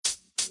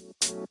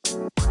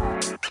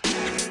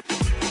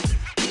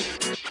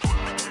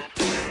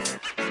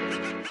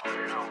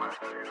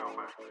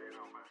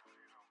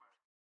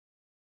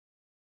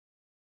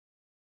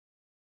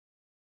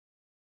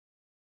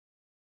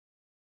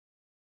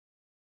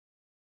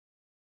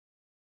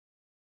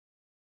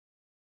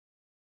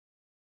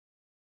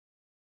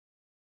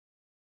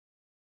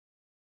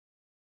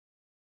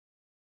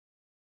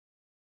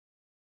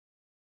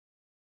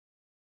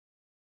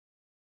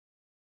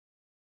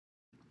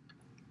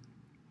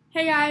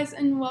Hey guys,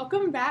 and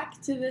welcome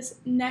back to this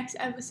next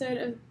episode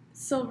of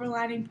Silver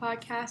Lining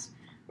Podcast.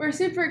 We're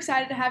super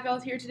excited to have y'all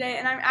here today,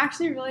 and I'm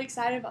actually really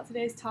excited about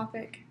today's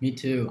topic. Me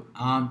too.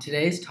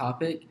 Today's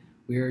topic,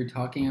 we are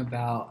talking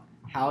about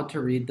how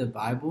to read the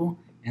Bible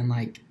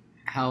and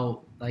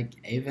how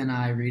Ava and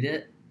I read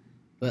it.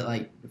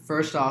 But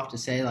first off, to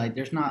say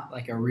there's not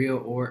a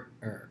real or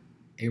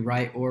a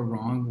right or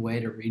wrong way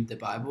to read the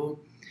Bible,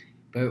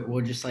 but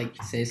we'll just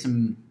say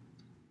some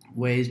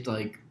ways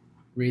to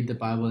read the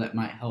Bible that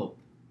might help.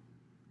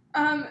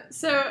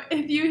 So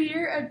if you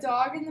hear a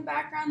dog in the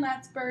background,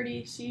 that's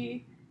Birdie.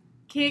 She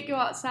can't go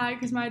outside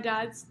because my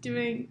dad's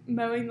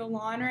mowing the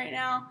lawn right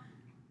now.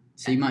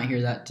 So you might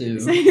hear that too.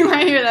 So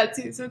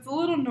it's a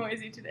little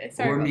noisy today.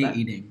 Sorry or about me that.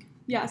 Eating.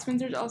 Yeah,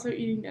 Spencer's also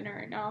eating dinner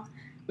right now.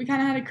 We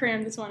kind of had to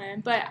cram this one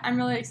in, but I'm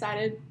really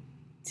excited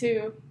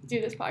to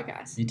do this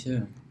podcast. Me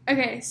too.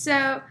 Okay,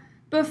 so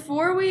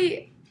before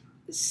we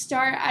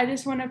start, I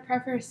just want to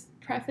preface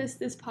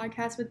this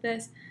podcast with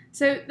this.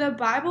 So the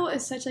Bible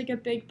is such a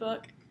big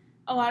book.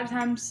 A lot of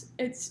times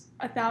it's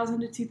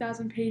 1,000 to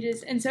 2,000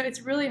 pages, and so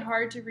it's really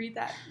hard to read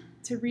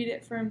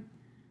it from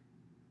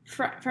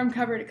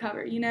cover to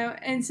cover,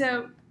 And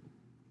so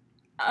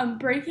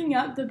breaking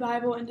up the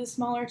Bible into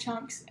smaller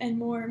chunks and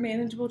more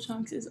manageable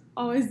chunks is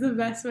always the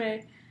best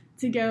way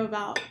to go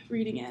about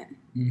reading it.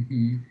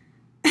 Mm-hmm.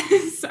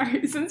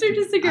 Sorry, Spencer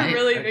just took a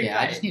really big bite.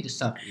 I just need to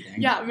stop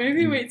eating. Yeah,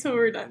 maybe wait till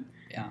we're done.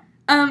 Yeah.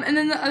 And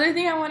then the other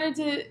thing I wanted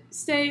to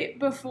say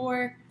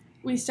before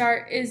we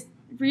start is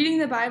reading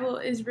the Bible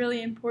is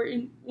really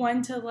important.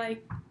 One, to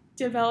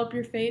develop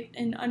your faith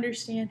and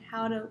understand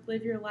how to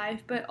live your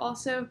life, but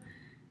also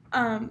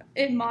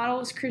it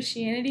models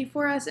Christianity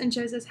for us and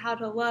shows us how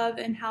to love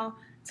and how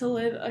to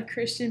live a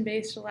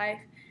Christian-based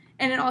life.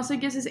 And it also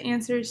gives us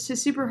answers to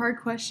super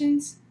hard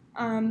questions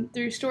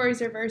through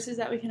stories or verses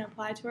that we can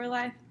apply to our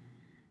life.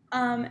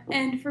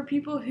 And for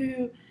people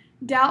who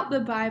doubt the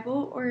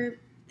Bible or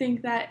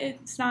think that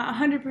it's not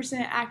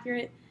 100%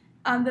 accurate,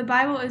 the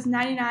Bible is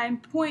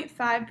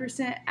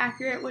 99.5%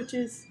 accurate, which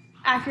is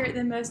accurate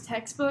than most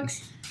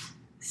textbooks.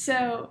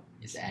 So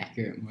it's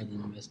accurate more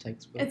than most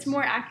textbooks? It's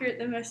more accurate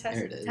than most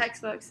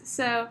textbooks.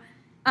 So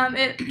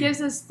it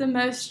gives us the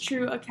most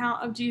true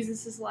account of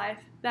Jesus' life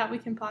that we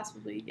can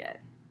possibly get.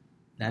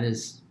 That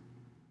is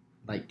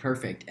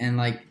perfect. And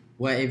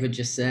what Ava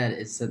just said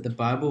is that the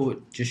Bible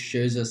just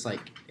shows us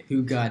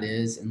who God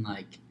is and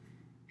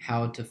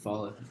how to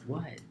follow him.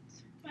 What?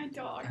 My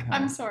dog.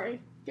 I'm sorry.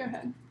 Go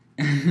ahead.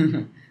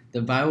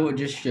 The Bible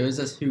just shows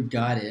us who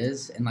God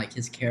is and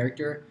his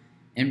character,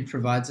 and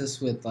provides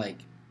us with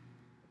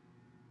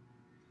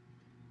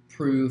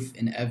proof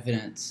and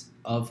evidence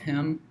of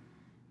him.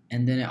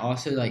 And then it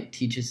also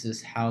teaches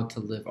us how to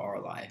live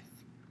our life,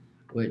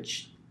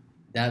 which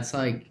that's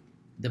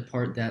the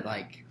part that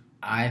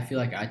I feel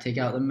I take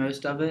out the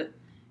most of it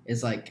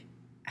is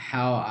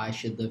how I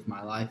should live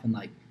my life, and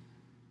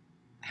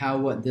how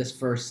what this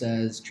verse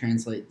says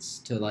translates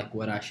to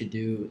what I should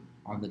do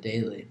on the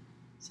daily.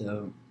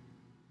 So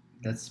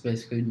that's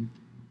basically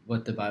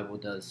what the Bible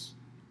does.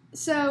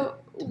 So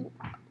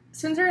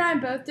Spencer and I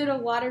both did a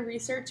lot of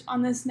research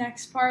on this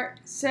next part.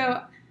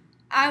 So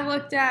I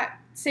looked at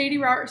Sadie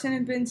Robertson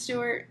and Ben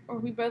Stewart, or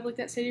we both looked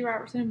at Sadie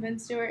Robertson and Ben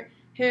Stewart,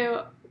 who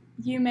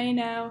you may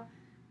know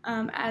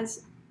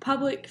as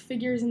public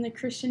figures in the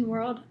Christian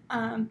world.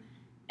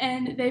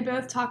 And they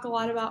both talk a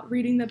lot about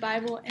reading the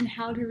Bible and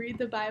how to read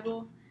the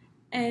Bible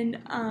and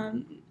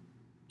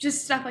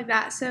just stuff like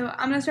that. So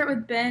I'm going to start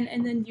with Ben,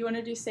 and then do you want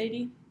to do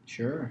Sadie?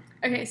 Sure.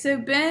 Okay, so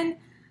Ben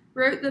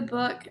wrote the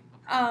book,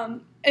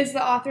 is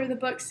the author of the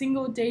book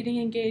Single,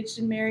 Dating, Engaged,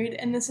 and Married,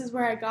 and this is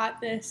where I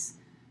got this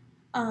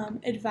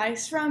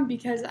advice from,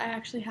 because I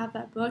actually have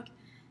that book.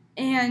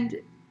 And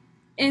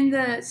in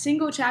the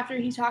single chapter,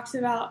 he talks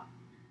about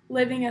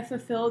living a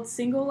fulfilled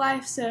single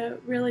life, so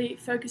really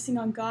focusing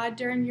on God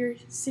during your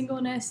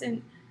singleness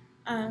and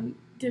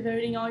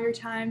devoting your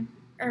time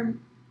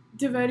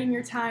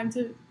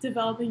to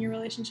developing your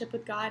relationship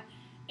with God.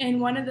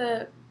 And one of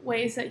the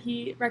ways that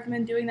he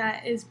recommended doing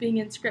that is being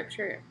in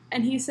Scripture.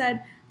 And he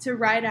said to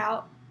write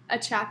out a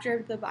chapter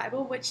of the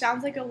Bible, which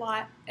sounds like a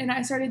lot. And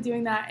I started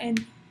doing that,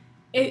 and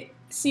it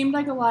seemed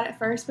like a lot at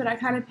first, but I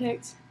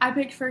picked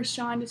 1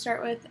 John to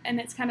start with, and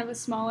it's kind of a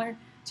smaller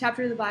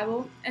chapter of the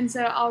Bible. And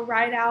so I'll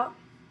write out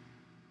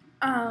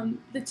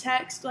the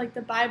text,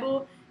 the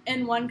Bible,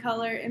 in one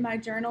color in my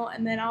journal,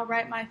 and then I'll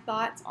write my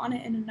thoughts on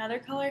it in another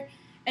color.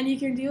 And you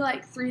can do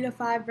 3 to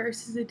 5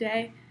 verses a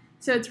day,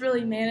 so it's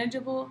really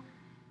manageable.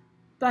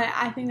 But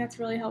I think that's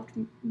really helped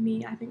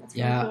me. I think that's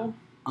really cool.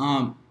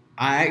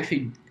 I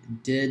actually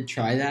did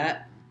try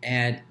that,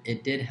 and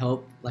it did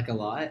help like a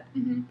lot.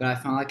 Mm-hmm. But I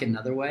found like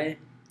another way.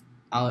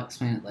 I'll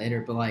explain it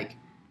later. But like,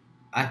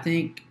 I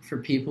think for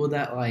people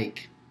that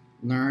like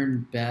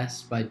learn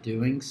best by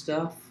doing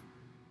stuff,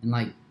 and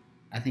like,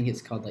 I think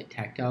it's called like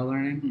tactile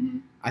learning. Mm-hmm.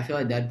 I feel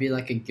like that'd be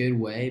like a good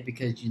way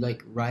because you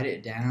like write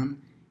it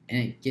down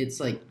and it gets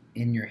like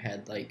in your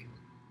head. Like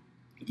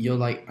you'll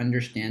like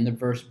understand the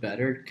verse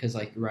better because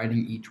like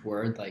writing each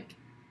word like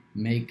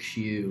makes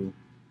you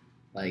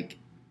like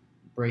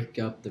break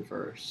up the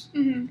verse.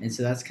 Mm-hmm. And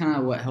so that's kind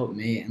of what helped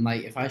me. And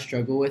like if I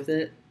struggle with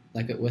it,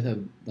 like with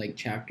a like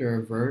chapter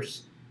or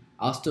verse,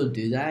 I'll still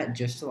do that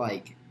just to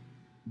like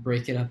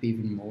break it up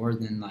even more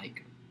than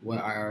like what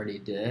I already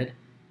did.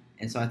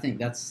 And so I think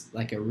that's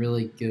like a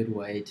really good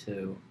way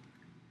to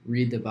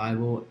read the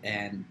Bible,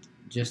 and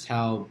just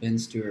how Ben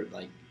Stewart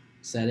like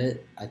said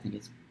it, I think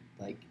it's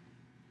like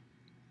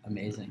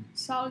amazing.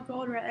 Solid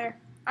gold right there.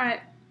 All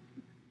right,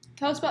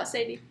 tell us about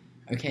Sadie.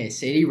 Okay,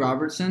 Sadie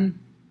Robertson,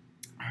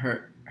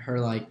 her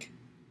like,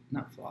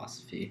 not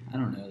philosophy, I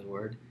don't know the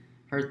word.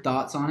 Her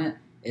thoughts on it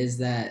is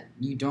that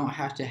you don't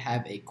have to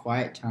have a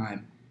quiet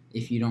time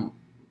if you don't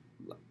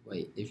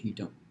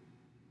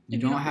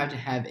have to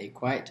have a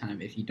quiet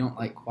time if you don't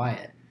like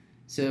quiet.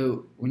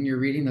 So when you're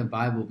reading the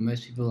Bible,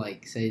 most people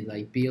like say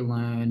like be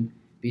alone,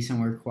 be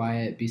somewhere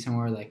quiet, be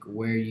somewhere like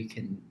where you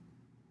can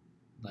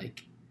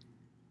like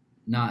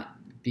not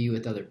be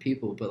with other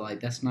people, but like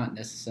that's not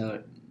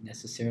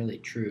necessarily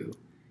true.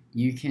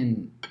 You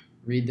can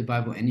read the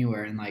Bible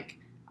anywhere, and like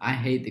I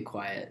hate the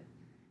quiet,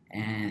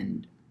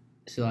 and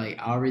so like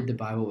I'll read the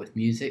Bible with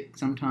music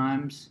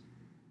sometimes,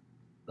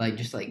 like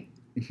just like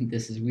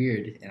this is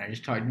weird, and I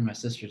just talked to my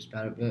sisters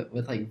about it, but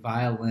with like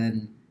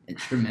violin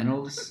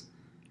instrumentals,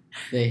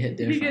 they hit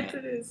different. He gets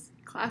it as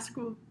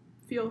classical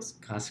feels.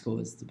 Classical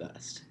is the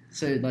best.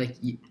 So like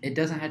it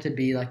doesn't have to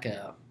be like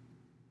a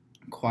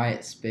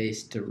quiet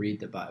space to read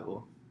the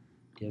Bible.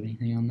 Do you have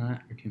anything on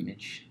that, or too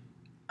much?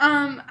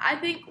 I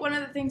think one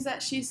of the things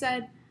that she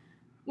said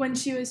when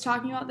she was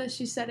talking about this,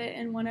 she said it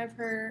in one of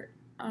her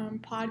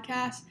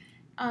podcasts.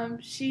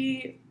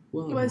 She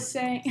was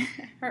saying,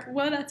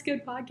 well, that's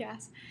good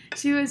podcast.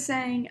 She was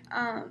saying,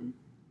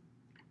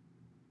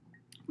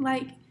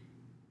 like,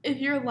 if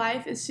your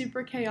life is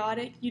super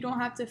chaotic, you don't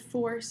have to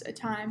force a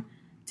time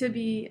to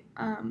be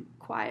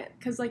quiet.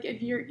 Because, like,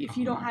 if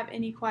you don't have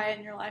any quiet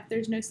in your life,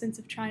 there's no sense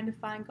of trying to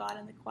find God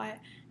in the quiet.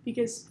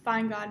 Because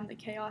find God in the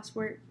chaos,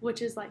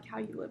 which is, like, how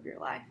you live your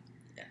life.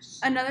 Yes.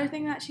 Another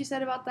thing that she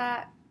said about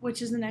that,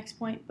 which is the next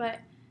point, but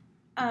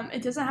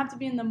it doesn't have to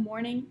be in the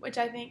morning, which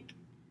I think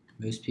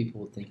most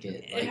people think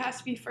it has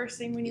to be first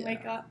thing when you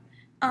wake up.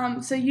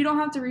 So you don't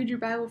have to read your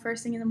Bible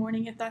first thing in the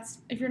morning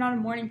if you're not a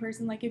morning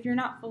person. Like if you're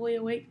not fully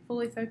awake,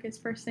 fully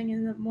focused first thing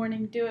in the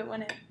morning, do it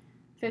when it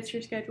fits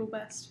your schedule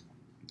best.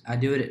 I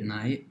do it at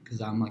night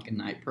because I'm like a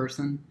night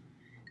person,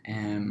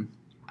 and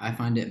I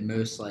find it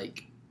most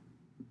like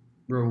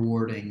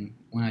rewarding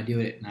when I do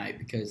it at night,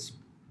 because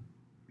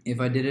if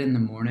I did it in the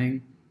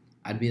morning,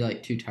 I'd be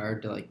like too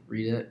tired to like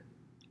read it,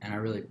 and I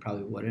really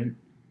probably wouldn't.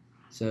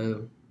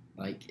 So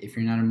like if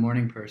you're not a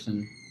morning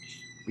person,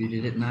 just read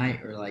it at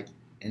night or like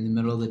in the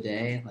middle of the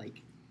day,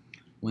 like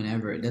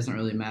whenever. It doesn't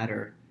really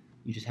matter.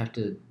 You just have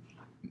to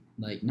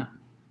like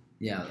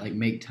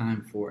make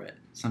time for it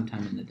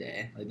sometime in the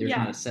day. Like there's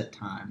not a set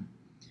time.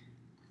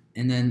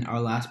 And then our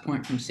last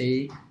point from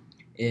Sadie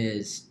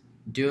is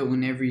do it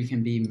whenever you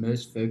can be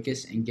most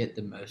focused and get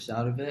the most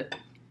out of it.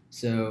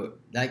 So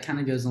that kind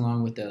of goes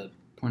along with the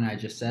point I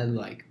just said,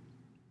 like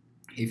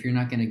if you're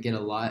not going to get a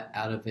lot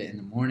out of it in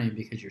the morning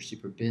because you're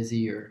super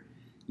busy or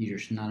you're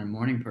just not a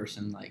morning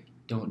person, like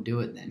don't do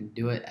it then.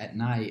 Do it at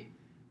night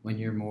when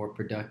you're more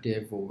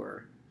productive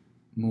or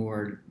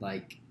more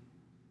like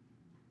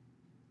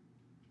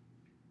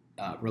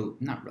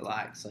not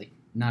relaxed, like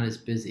not as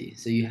busy.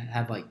 So you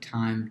have like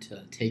time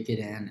to take it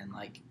in and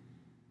like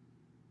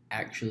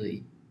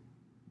actually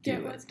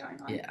get what's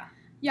going on. Yeah.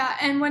 Yeah,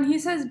 and when he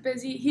says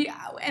busy,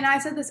 and I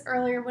said this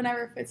earlier,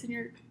 whenever it fits in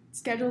your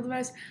schedule the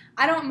most,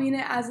 I don't mean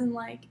it as in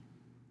like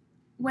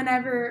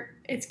whenever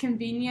it's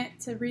convenient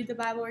to read the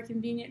Bible or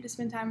convenient to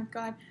spend time with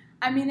God.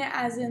 I mean it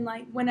as in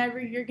like whenever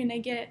you're going to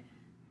get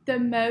the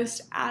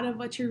most out of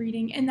what you're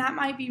reading. And that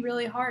might be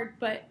really hard,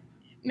 but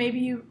maybe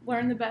you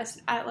learn the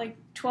best at like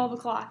 12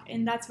 o'clock,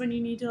 and that's when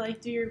you need to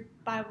like do your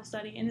Bible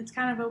study. And it's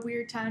kind of a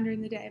weird time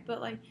during the day, but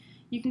like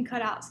you can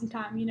cut out some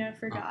time,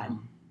 for God.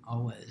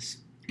 Always.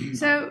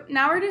 So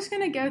now we're just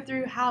going to go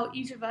through how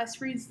each of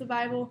us reads the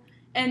Bible.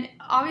 And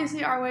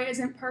obviously our way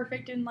isn't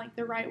perfect in like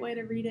the right way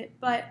to read it,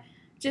 but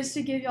just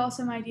to give y'all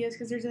some ideas,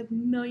 because there's a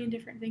million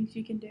different things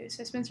you can do.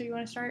 So Spencer, you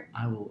want to start?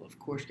 I will, of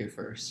course, go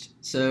first.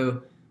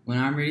 So when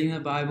I'm reading the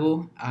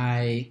Bible,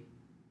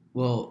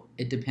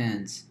 it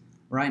depends.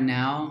 Right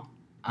now,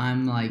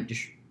 I'm like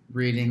just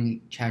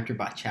reading chapter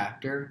by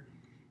chapter.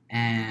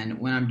 And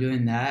when I'm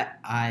doing that,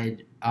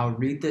 I'll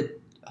read the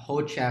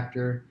whole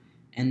chapter,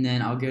 and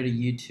then I'll go to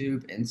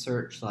YouTube and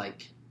search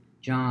like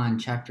John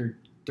chapter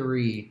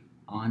 3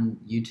 on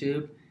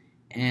YouTube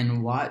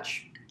and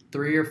watch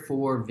 3 or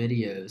 4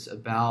 videos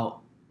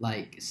about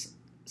like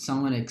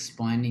someone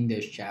explaining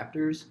those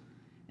chapters,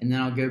 and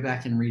then I'll go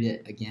back and read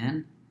it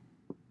again.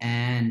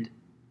 And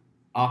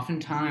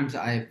oftentimes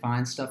I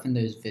find stuff in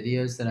those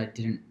videos that I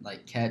didn't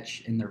like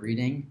catch in the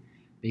reading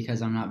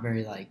because I'm not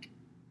very like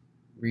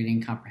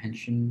reading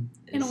comprehension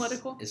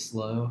Analytical. is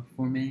slow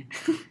for me.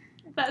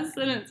 That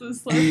sentence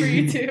was slow for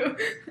you too.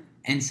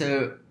 And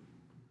so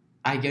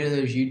I go to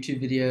those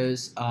YouTube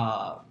videos.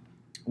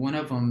 One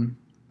of them,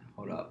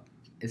 hold up,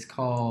 it's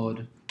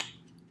called,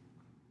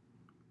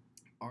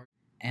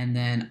 and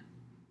then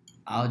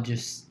I'll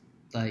just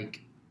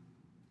like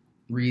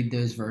read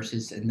those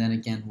verses and then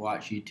again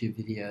watch YouTube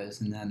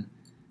videos, and then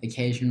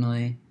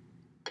occasionally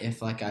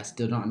if like I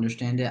still don't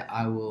understand it,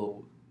 I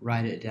will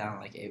write it down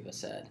like Ava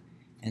said,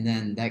 and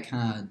then that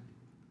kind of,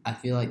 I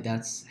feel like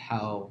that's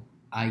how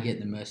I get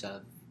the most out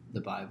of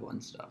the Bible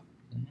and stuff.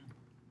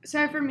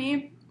 So for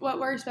me, what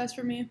works best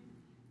for me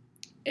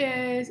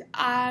is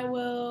I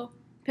will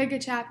pick a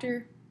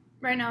chapter.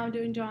 Right now I'm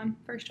doing John,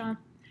 1 John,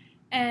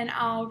 and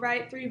I'll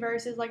write 3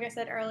 verses like I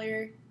said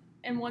earlier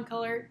in one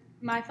color,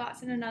 my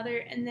thoughts in another,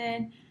 and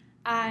then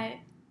I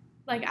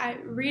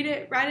read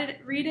it, write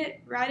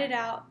it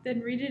out,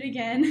 then read it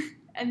again,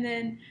 and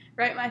then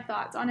write my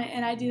thoughts on it.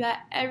 And I do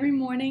that every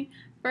morning,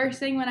 first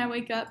thing when I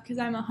wake up, because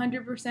I'm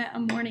 100% a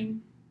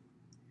morning.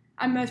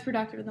 I'm most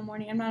productive in the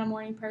morning. I'm not a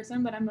morning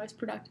person, but I'm most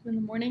productive in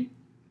the morning.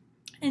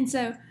 And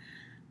so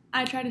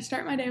I try to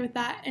start my day with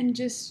that and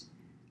just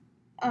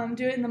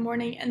do it in the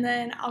morning. And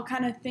then I'll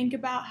kind of think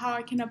about how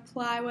I can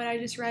apply what I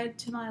just read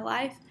to my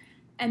life.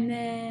 And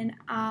then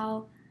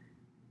I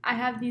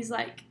have these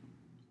like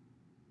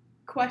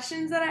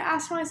questions that I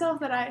ask myself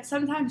that I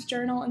sometimes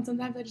journal and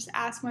sometimes I just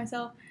ask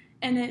myself.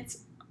 And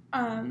it's,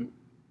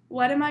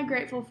 what am I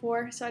grateful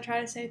for? So I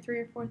try to say 3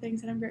 or 4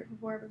 things that I'm grateful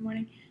for every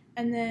morning.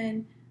 And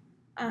then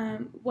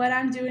what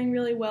I'm doing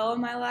really well in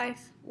my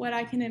life, what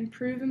I can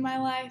improve in my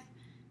life,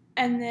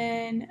 and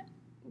then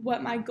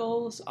what my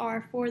goals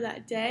are for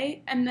that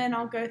day. And then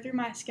I'll go through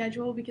my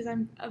schedule because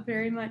I'm a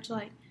very much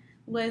like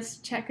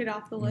list, check it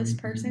off the list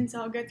person.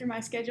 So I'll go through my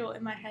schedule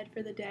in my head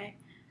for the day.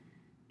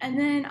 And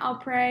then I'll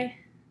pray,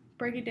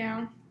 break it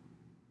down,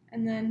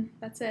 and then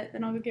that's it.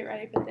 Then I'll go get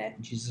ready for the day.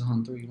 Jesus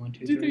on 3, 1,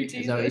 2, 3.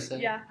 Is that what you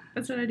said? Yeah,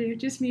 that's what I do.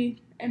 Just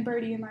me and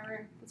Birdie in my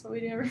room. That's what we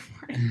do every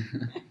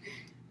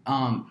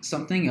morning.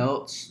 Something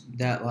else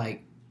that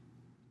like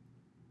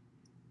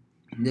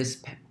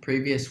this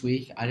previous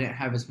week I didn't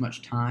have as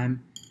much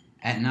time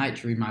at night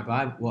to read my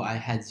Bible. Well, I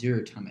had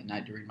 0 time at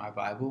night to read my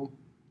Bible.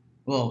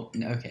 Well,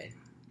 okay,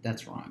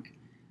 that's wrong.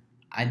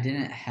 I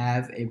didn't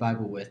have a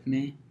Bible with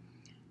me,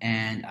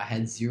 and I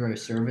had 0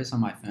 service on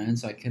my phone,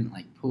 so I couldn't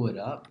like pull it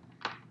up.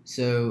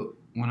 So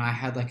when I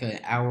had like an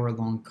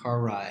hour-long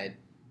car ride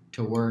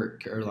to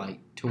work or like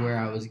to where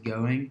I was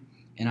going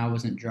and I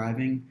wasn't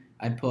driving,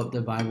 I'd pull up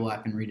the Bible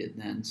app and read it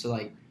then. So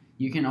like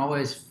you can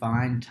always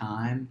find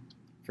time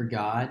for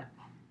God,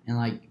 and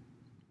like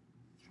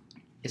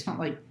it's not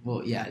like,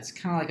 well, yeah, it's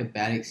kind of like a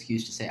bad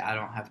excuse to say I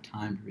don't have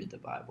time to read the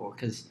Bible,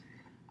 because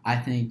I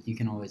think you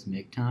can always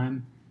make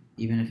time,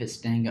 even if it's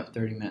staying up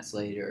 30 minutes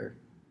later.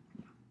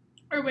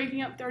 Or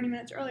waking up 30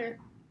 minutes earlier.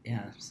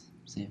 Yeah,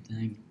 same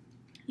thing.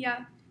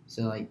 Yeah.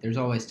 So, like, there's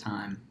always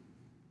time.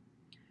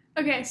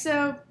 Okay,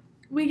 so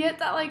we get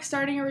that, like,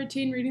 starting a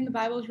routine reading the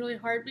Bible is really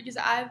hard because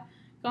I've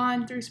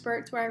gone through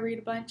spurts where I read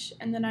a bunch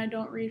and then I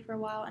don't read for a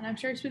while, and I'm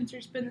sure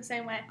Spencer's been the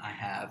same way. I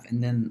have.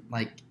 And then,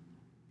 like,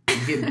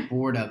 you get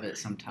bored of it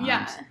sometimes.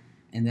 Yeah.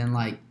 And then,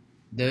 like,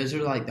 those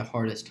are, like, the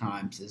hardest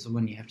times is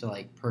when you have to,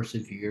 like,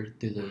 persevere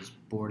through those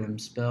boredom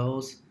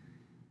spells.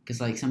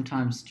 Because, like,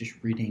 sometimes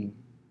just reading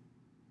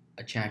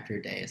a chapter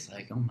a day is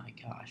like, oh my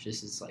gosh,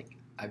 this is, like,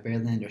 I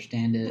barely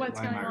understand it. What's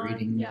Why am going I on?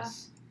 reading Yeah.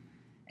 this?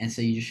 And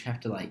so you just have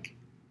to, like,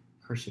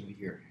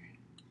 persevere.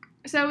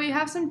 So we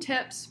have some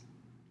tips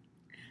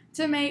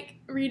to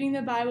make reading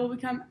the Bible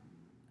become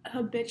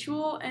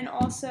habitual and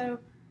also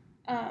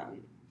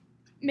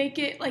make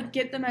it, like,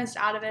 get the most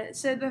out of it.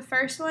 So the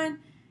first one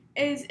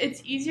is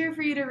it's easier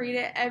for you to read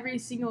it every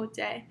single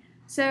day.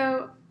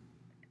 So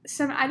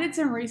I did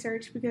some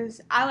research because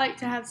I like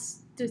to have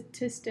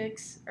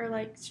statistics or,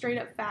 like, straight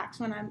up facts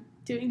when I'm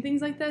doing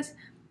things like this.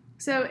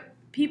 So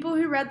people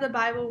who read the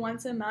Bible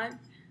once a month,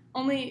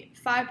 only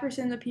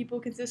 5% of the people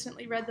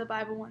consistently read the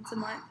Bible once a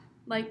month,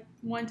 like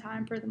one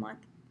time per the month.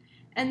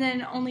 And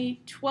then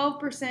only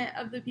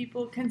 12% of the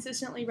people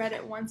consistently read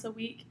it once a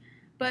week.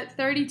 But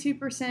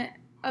 32%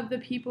 of the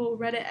people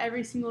read it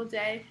every single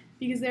day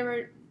because they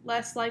were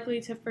less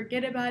likely to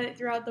forget about it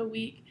throughout the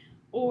week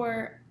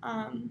or,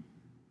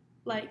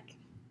 like,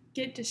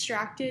 get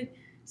distracted.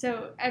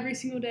 So every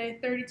single day,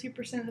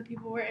 32% of the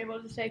people were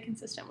able to stay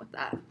consistent with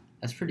that.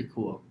 That's pretty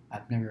cool.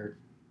 I've never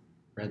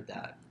read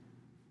that.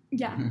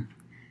 Yeah.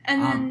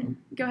 And then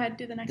go ahead,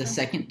 do the next one. The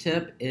second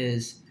tip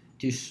is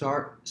to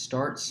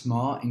start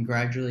small and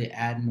gradually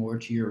add more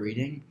to your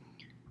reading.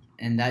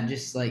 And that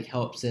just, like,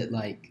 helps it,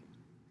 like,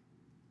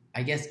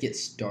 I guess, get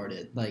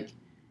started. Like,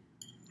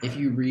 if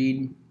you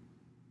read,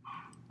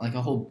 like,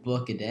 a whole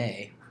book a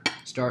day,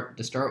 start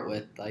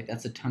with, like,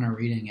 that's a ton of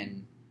reading,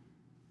 and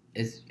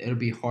it'll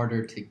be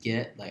harder to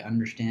get, like,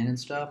 understand and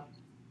stuff.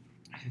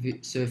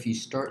 if you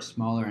start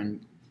smaller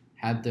and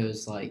have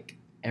those like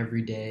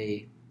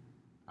everyday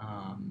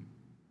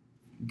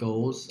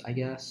goals, I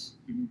guess,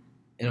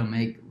 it'll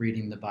make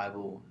reading the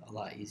Bible a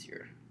lot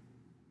easier.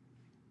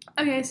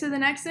 Okay, so the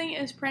next thing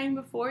is praying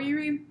before you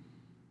read.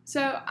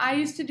 So I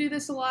used to do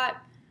this a lot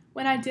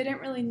when I didn't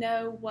really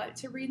know what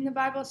to read in the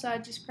Bible. So I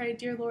just pray,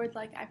 dear Lord,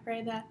 like I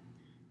pray that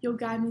you'll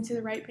guide me to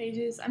the right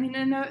pages. I mean,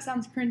 I know it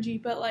sounds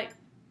cringy, but like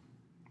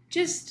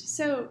just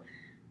so,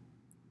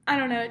 I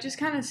don't know, it just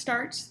kind of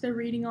starts the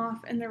reading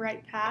off in the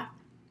right path.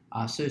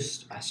 So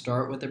I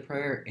start with a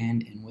prayer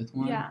and end with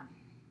one. Yeah.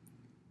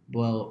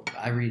 Well,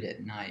 I read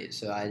at night,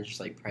 so I just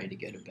like pray to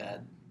go to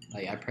bed.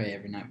 Like I pray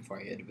every night before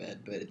I go to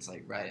bed, but it's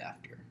like right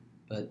after.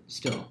 But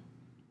still,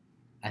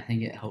 I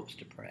think it helps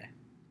to pray.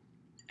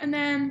 And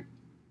then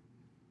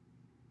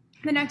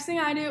the next thing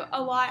I do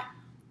a lot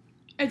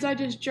is I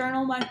just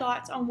journal my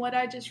thoughts on what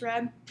I just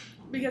read,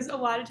 because a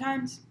lot of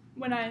times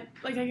when I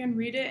can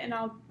read it and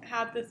I'll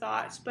have the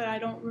thoughts, but I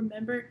don't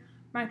remember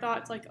my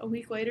thoughts like a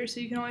week later.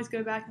 So you can always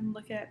go back and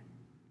look at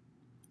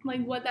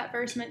like what that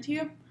verse meant to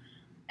you.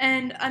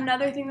 And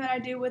another thing that I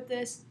do with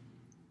this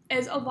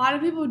is a lot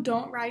of people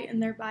don't write in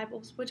their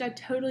Bibles, which I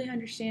totally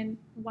understand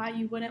why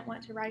you wouldn't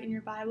want to write in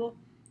your Bible.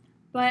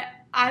 But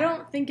I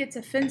don't think it's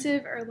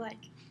offensive or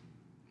like,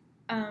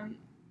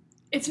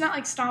 it's not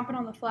like stomping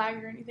on the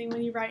flag or anything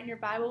when you write in your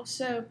Bible.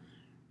 So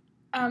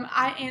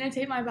I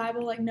annotate my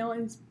Bible like no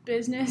one's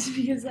business,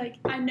 because like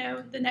I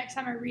know the next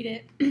time I read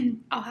it,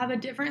 I'll have a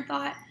different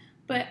thought,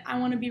 but I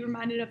want to be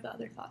reminded of the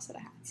other thoughts that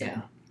I had. So.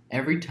 Yeah.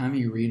 Every time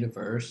you read a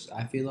verse,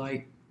 I feel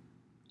like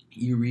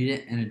you read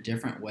it in a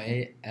different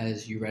way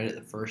as you read it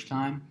the first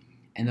time,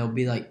 and there'll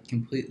be like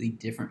completely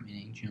different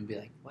meanings. You'll be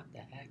like, what the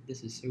heck?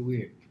 This is so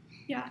weird.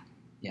 Yeah.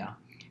 Yeah.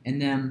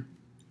 And then,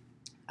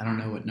 I don't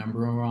know what number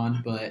we're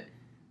on, but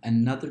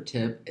another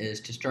tip is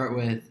to start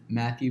with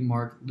Matthew,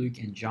 Mark, Luke,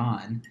 and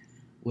John,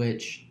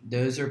 which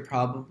those are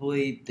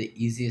probably the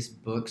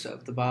easiest books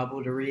of the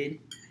Bible to read.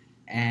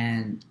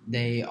 And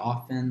they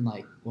often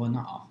not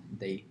often,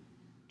 they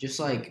just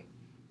like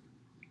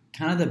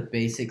kind of the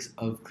basics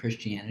of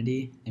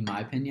Christianity, in my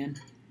opinion.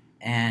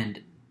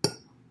 And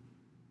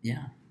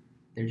yeah,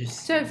 they're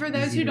just so for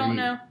those easy who to don't read.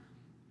 know,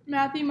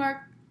 Matthew, Mark,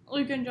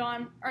 Luke, and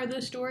John are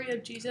the story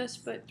of Jesus,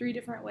 but 3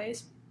 different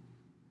ways.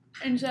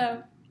 And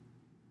so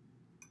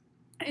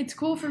it's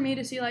cool for me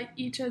to see like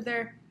each of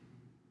their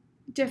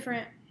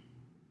different,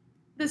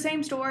 the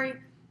same story,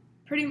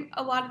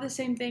 a lot of the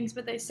same things,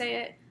 but they say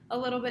it a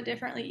little bit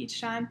differently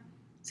each time.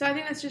 So I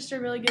think that's just a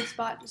really good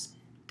spot to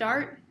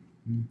start.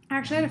 I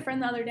actually had a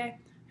friend the other day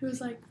who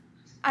was like,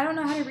 I don't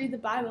know how to read the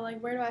Bible.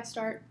 Like, where do I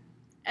start?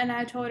 And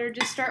I told her,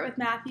 just start with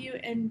Matthew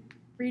and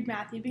read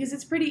Matthew, because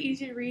it's pretty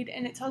easy to read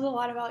and it tells a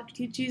lot about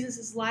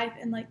Jesus' life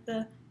and like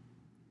the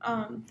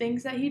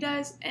things that he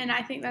does. And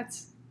I think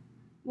that's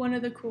one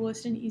of the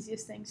coolest and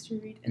easiest things to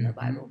read in the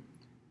Bible.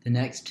 The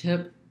next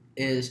tip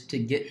is to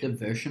get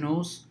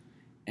devotionals.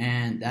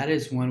 And that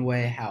is one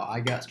way how I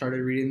got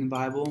started reading the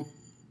Bible.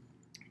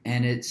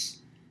 And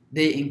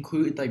they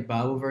include like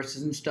Bible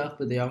verses and stuff,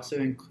 but they also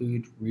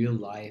include real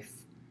life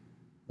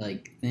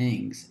like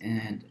things.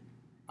 And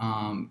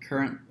not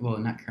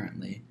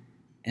currently,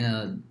 in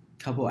a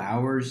couple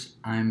hours,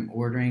 I'm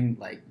ordering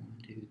like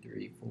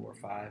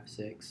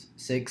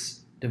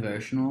 6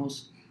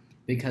 devotionals,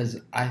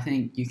 because I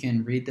think you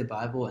can read the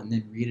Bible and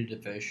then read a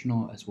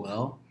devotional as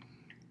well.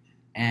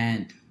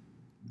 And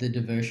the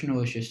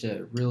devotional is just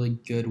a really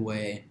good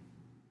way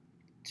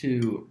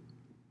to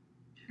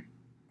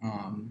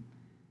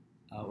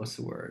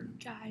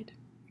Guide.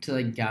 To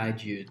like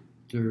guide you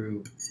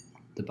through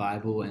the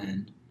Bible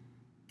and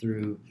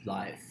through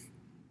life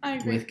I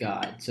agree. with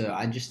God. So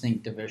I just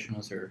think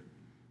devotionals are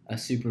a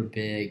super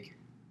big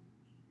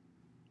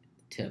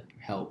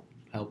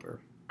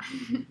helper.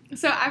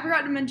 So I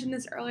forgot to mention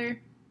this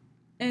earlier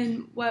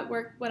in what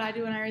I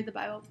do when I read the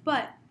Bible,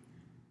 but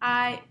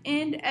I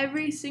end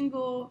every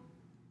single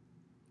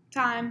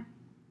time,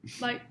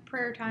 like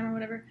prayer time or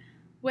whatever,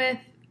 with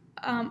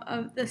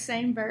of the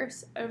same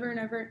verse over and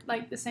over,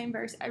 like the same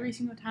verse every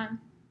single time.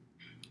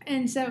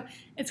 And so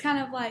it's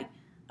kind of like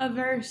a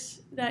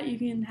verse that you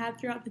can have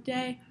throughout the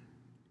day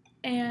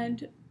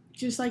and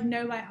just like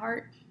know by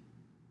heart.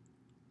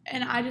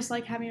 And I just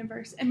like having a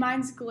verse. And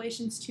mine's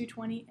Galatians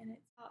 2:20, and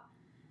it's about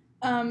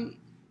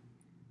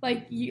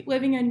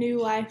living a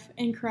new life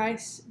in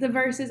Christ. The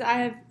verse is, I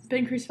have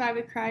been crucified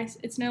with Christ.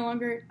 It's no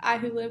longer I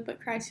who live, but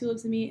Christ who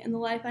lives in me. And the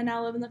life I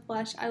now live in the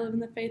flesh, I live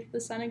in the faith of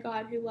the Son of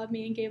God who loved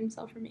me and gave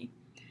himself for me.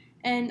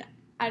 And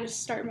I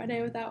just start my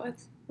day with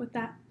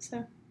that.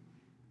 So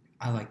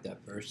I like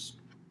that verse.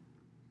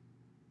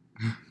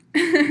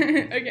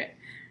 Okay,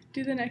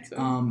 do the next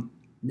one.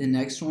 The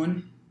next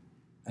one,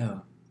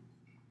 oh,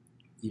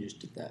 you just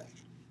did that.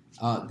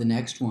 The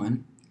next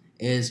one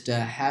is to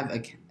have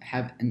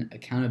an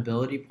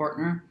accountability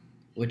partner,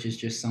 which is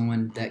just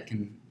someone that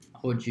can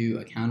hold you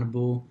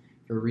accountable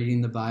for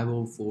reading the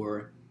Bible,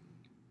 for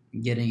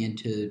getting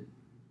into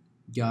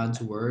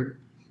God's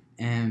Word.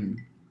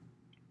 And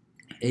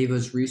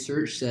Ava's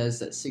research says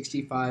that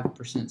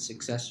 65%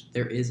 success.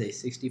 There is a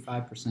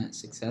 65%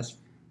 success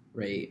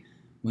rate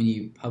when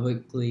you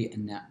publicly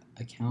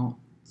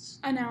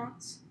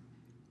Announce.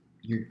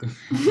 You're.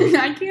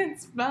 I can't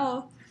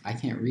spell. I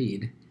can't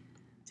read.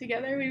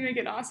 Together we make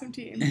an awesome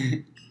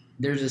team.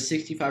 There's a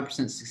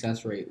 65%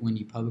 success rate when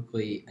you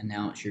publicly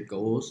announce your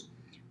goals,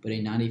 but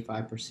a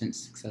 95%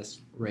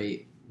 success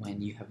rate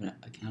when you have an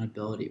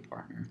accountability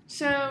partner.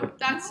 So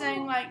that's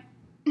saying like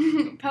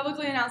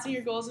publicly announcing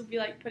your goals would be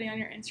like putting on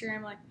your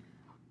Instagram like,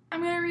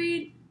 I'm going to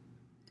read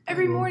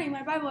every morning,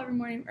 my Bible every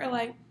morning, or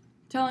like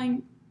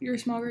telling your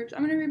small groups, I'm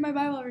going to read my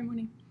Bible every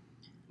morning.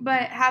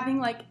 But having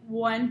like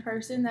one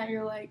person that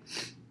you're like,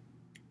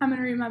 I'm going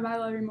to read my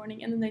Bible every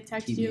morning, and then they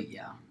text you.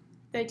 Yeah.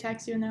 They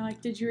text you and they're like,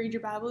 did you read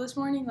your Bible this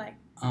morning? Like,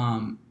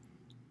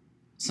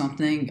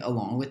 something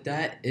along with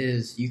that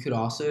is you could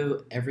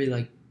also every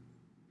like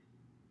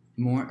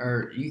more,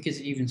 or you could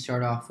even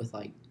start off with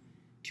like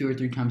 2 or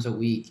 3 times a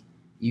week.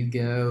 You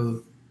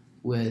go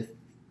with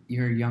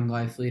your young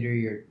life leader,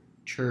 your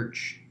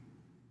church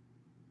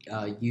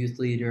youth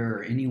leader,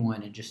 or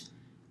anyone, and just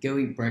go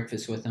eat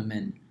breakfast with them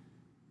and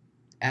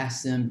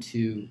ask them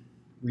to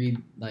read,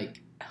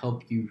 like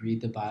help you read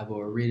the Bible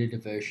or read a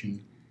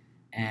devotion.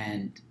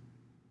 And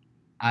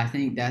I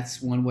think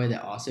that's one way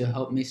that also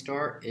helped me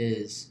start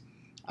is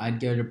I'd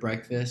go to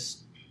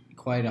breakfast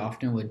quite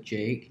often with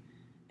Jake,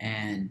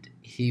 and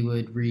he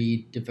would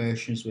read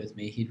devotions with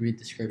me. He'd read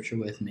the scripture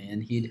with me,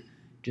 and he'd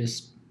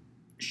just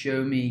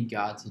show me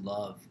God's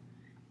love.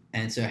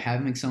 And so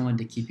having someone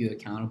to keep you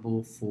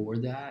accountable for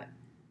that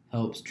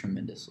helps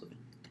tremendously.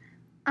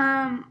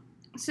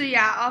 So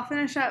yeah, I'll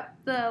finish up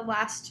the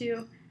last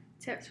 2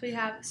 tips we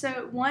have.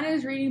 So one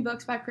is reading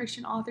books by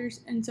Christian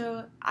authors, and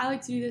so I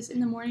like to do this in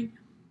the morning.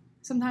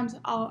 Sometimes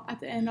at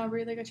the end I'll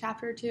read like a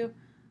chapter or 2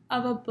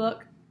 of a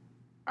book.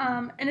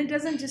 And it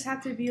doesn't just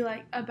have to be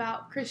like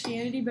about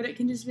Christianity, but it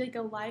can just be like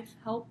a life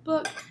help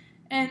book.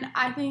 And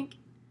I think,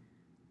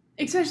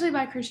 especially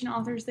by Christian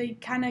authors, they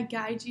kind of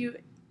guide you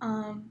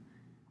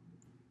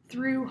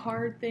through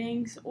hard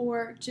things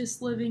or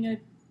just living a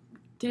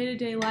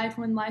day-to-day life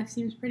when life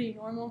seems pretty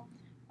normal,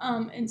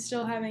 and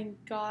still having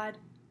God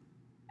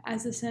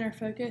as the center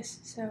focus.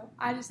 So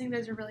I just think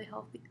those are really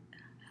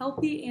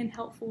healthy and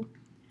helpful.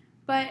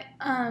 But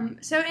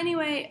so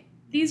anyway,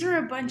 these are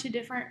a bunch of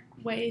different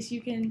ways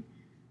you can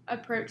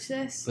approach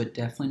this. But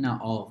definitely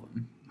not all of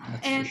them.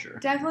 That's for sure.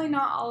 Definitely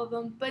not all of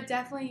them, but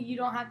definitely you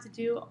don't have to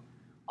do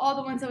all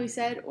the ones that we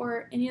said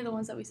or any of the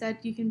ones that we said.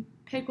 You can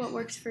pick what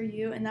works for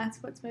you, and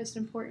that's what's most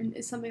important,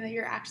 is something that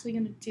you're actually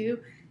going to do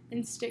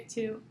and stick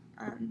to.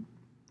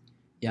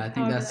 Yeah, I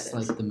think that's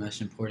like the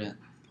most important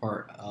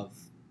part of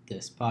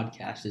this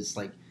podcast is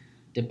like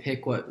to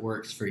pick what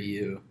works for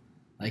you.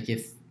 Like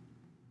if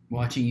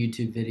watching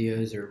YouTube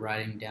videos or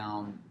writing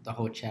down the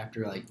whole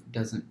chapter like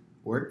doesn't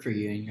work for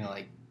you and you're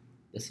like,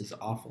 this is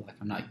awful, like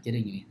I'm not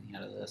getting anything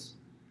out of this,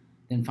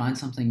 then find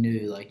something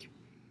new. Like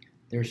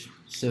there's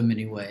so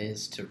many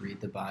ways to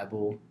read the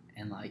Bible,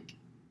 and like,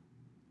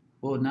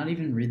 well, not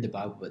even read the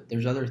Bible, but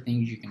there's other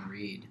things you can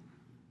read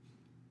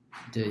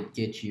to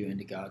get you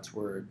into God's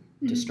Word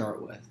to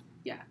start with.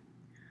 Yeah.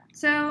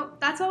 So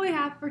that's all we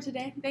have for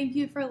today. Thank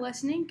you for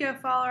listening. Go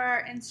follow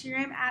our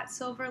Instagram at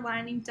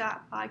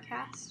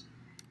silverlining.podcast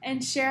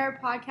and share our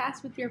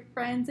podcast with your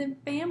friends and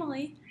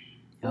family.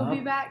 Yep.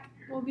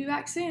 We'll be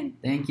back soon.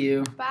 Thank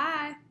you.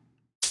 Bye.